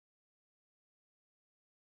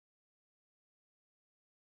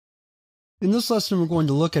In this lesson, we're going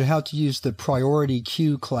to look at how to use the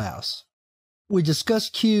Priorityqueue class. We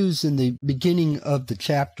discussed queues in the beginning of the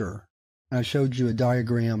chapter. I showed you a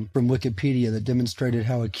diagram from Wikipedia that demonstrated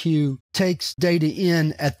how a queue takes data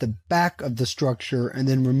in at the back of the structure and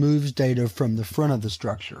then removes data from the front of the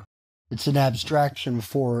structure. It's an abstraction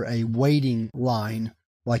for a waiting line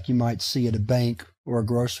like you might see at a bank or a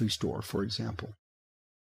grocery store, for example.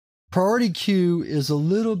 Priorityqueue is a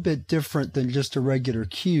little bit different than just a regular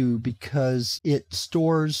queue because it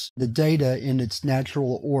stores the data in its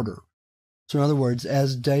natural order. So in other words,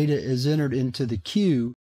 as data is entered into the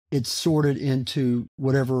queue, it's sorted into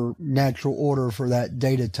whatever natural order for that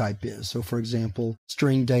data type is. So for example,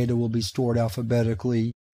 string data will be stored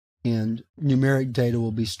alphabetically and numeric data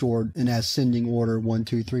will be stored in ascending order 1,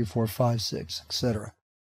 2, 3, 4, 5, 6, etc.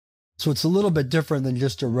 So it's a little bit different than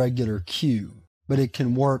just a regular queue, but it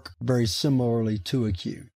can work very similarly to a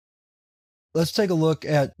queue. Let's take a look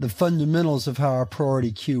at the fundamentals of how our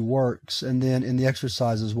Priorityqueue works, and then in the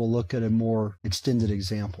exercises we'll look at a more extended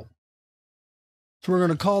example. So we're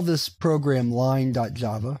going to call this program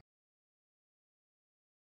line.java.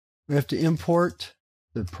 We have to import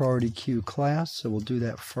the Priorityqueue class, so we'll do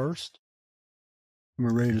that first. And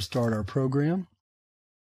we're ready to start our program.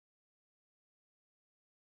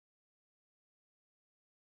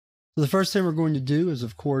 So the first thing we're going to do is,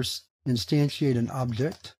 of course, instantiate an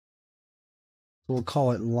object. We'll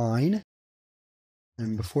call it line.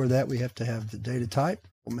 And before that, we have to have the data type.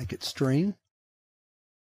 We'll make it string.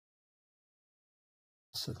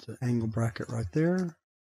 Set the angle bracket right there.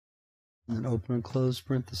 And then open and close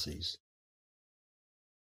parentheses.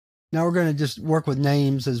 Now we're going to just work with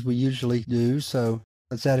names as we usually do. So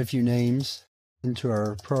let's add a few names into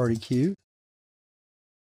our Priorityqueue.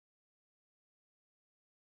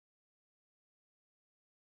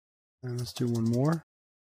 And let's do one more.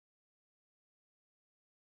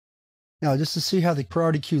 Now, just to see how the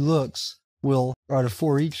Priorityqueue looks, we'll write a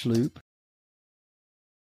for each loop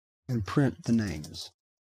and print the names.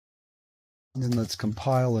 And then let's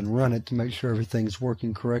compile and run it to make sure everything's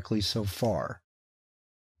working correctly so far.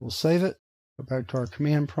 We'll save it, go back to our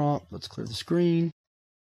command prompt, let's clear the screen,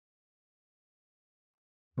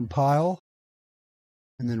 compile,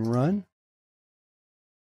 and then run.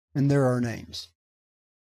 And there are our names.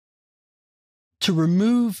 To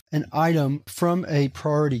remove an item from a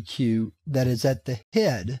Priorityqueue that is at the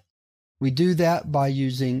head, we do that by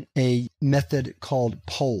using a method called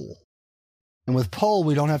poll. And with poll,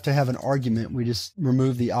 we don't have to have an argument, we just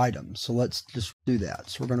remove the item. So let's just do that.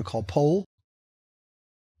 So we're going to call poll.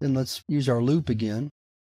 Then let's use our loop again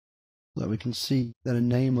so that we can see that a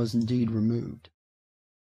name was indeed removed.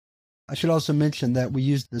 I should also mention that we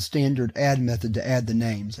used the standard add method to add the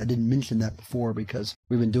names. I didn't mention that before because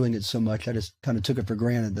we've been doing it so much. I just kind of took it for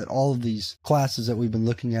granted that all of these classes that we've been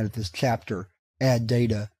looking at this chapter add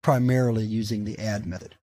data primarily using the add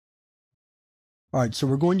method. All right, so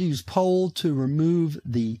we're going to use poll to remove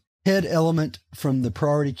the head element from the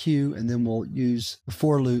Priorityqueue, and then we'll use the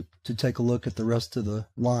for loop to take a look at the rest of the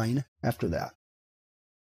line after that.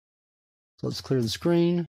 So let's clear the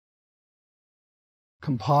screen,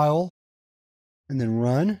 compile, and then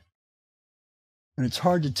run. And it's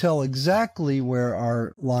hard to tell exactly where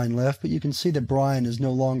our line left, but you can see that Brian is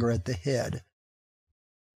no longer at the head.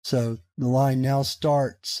 So the line now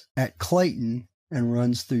starts at Clayton and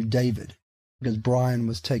runs through David because Brian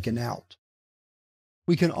was taken out.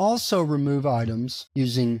 We can also remove items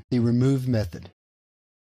using the remove method.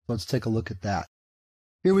 Let's take a look at that.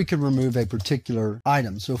 Here we can remove a particular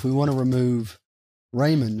item. So if we want to remove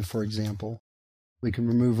Raymond, for example, we can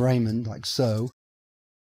remove Raymond like so.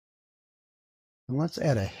 And let's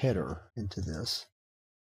add a header into this.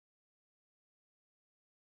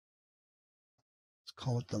 Let's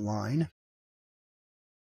call it the line.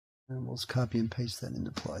 And we'll just copy and paste that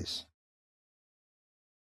into place.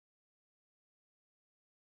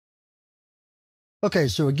 Okay,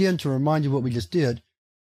 so again, to remind you what we just did,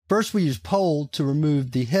 first we used poll to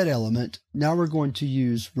remove the head element. Now we're going to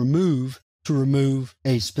use remove to remove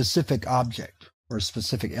a specific object or a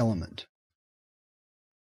specific element.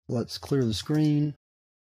 Let's clear the screen,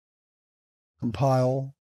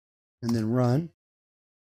 compile, and then run.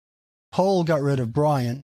 Poll got rid of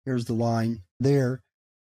Brian. Here's the line there.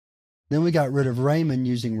 Then we got rid of Raymond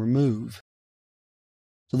using remove.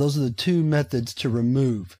 So those are the two methods to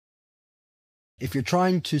remove. If you're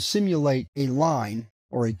trying to simulate a line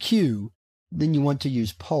or a queue, then you want to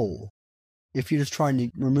use poll. If you're just trying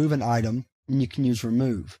to remove an item, then you can use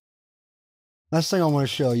remove. Last thing I want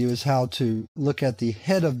to show you is how to look at the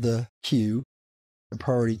head of the queue, the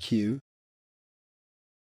Priorityqueue,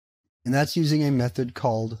 and that's using a method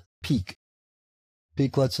called peek.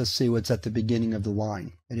 Peek lets us see what's at the beginning of the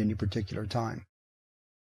line at any particular time.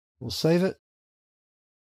 We'll save it,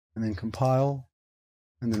 and then compile,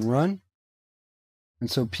 and then run. And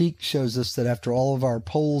so Peek shows us that after all of our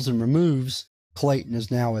polls and removes, Clayton is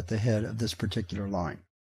now at the head of this particular line.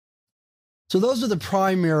 So those are the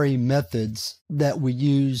primary methods that we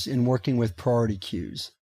use in working with priority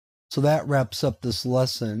queues. So that wraps up this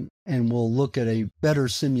lesson, and we'll look at a better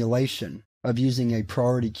simulation of using a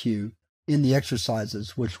priority queue in the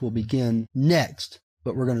exercises, which will begin next.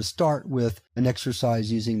 But we're going to start with an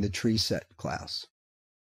exercise using the tree set class.